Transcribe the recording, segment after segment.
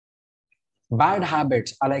Bad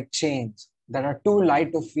habits are like chains that are too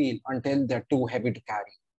light to feel until they're too heavy to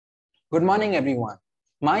carry. Good morning, everyone.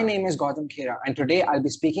 My name is Gautam Khera, and today I'll be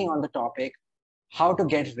speaking on the topic how to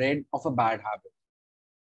get rid of a bad habit.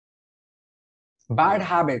 Bad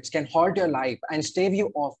habits can halt your life and stave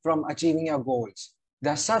you off from achieving your goals.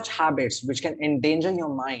 There are such habits which can endanger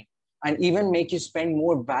your mind and even make you spend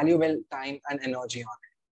more valuable time and energy on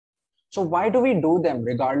it. So, why do we do them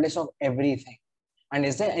regardless of everything? And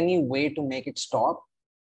is there any way to make it stop?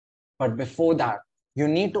 But before that, you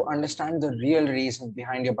need to understand the real reason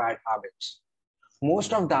behind your bad habits.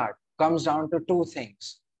 Most of that comes down to two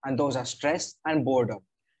things, and those are stress and boredom.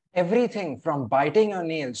 Everything from biting your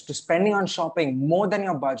nails to spending on shopping more than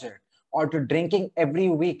your budget or to drinking every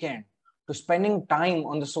weekend to spending time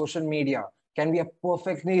on the social media can be a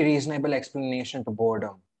perfectly reasonable explanation to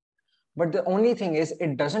boredom. But the only thing is,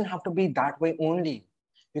 it doesn't have to be that way only.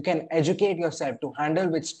 You can educate yourself to handle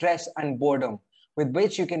with stress and boredom, with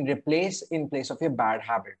which you can replace in place of your bad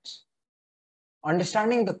habits.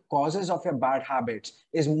 Understanding the causes of your bad habits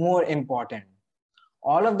is more important.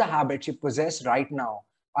 All of the habits you possess right now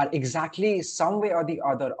are exactly some way or the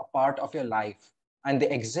other a part of your life, and they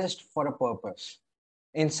exist for a purpose.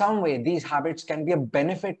 In some way, these habits can be a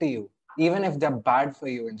benefit to you, even if they're bad for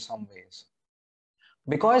you in some ways.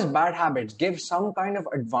 Because bad habits give some kind of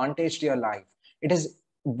advantage to your life, it is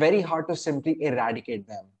very hard to simply eradicate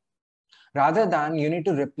them. Rather than you need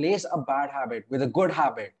to replace a bad habit with a good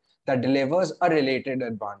habit that delivers a related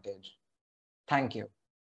advantage. Thank you.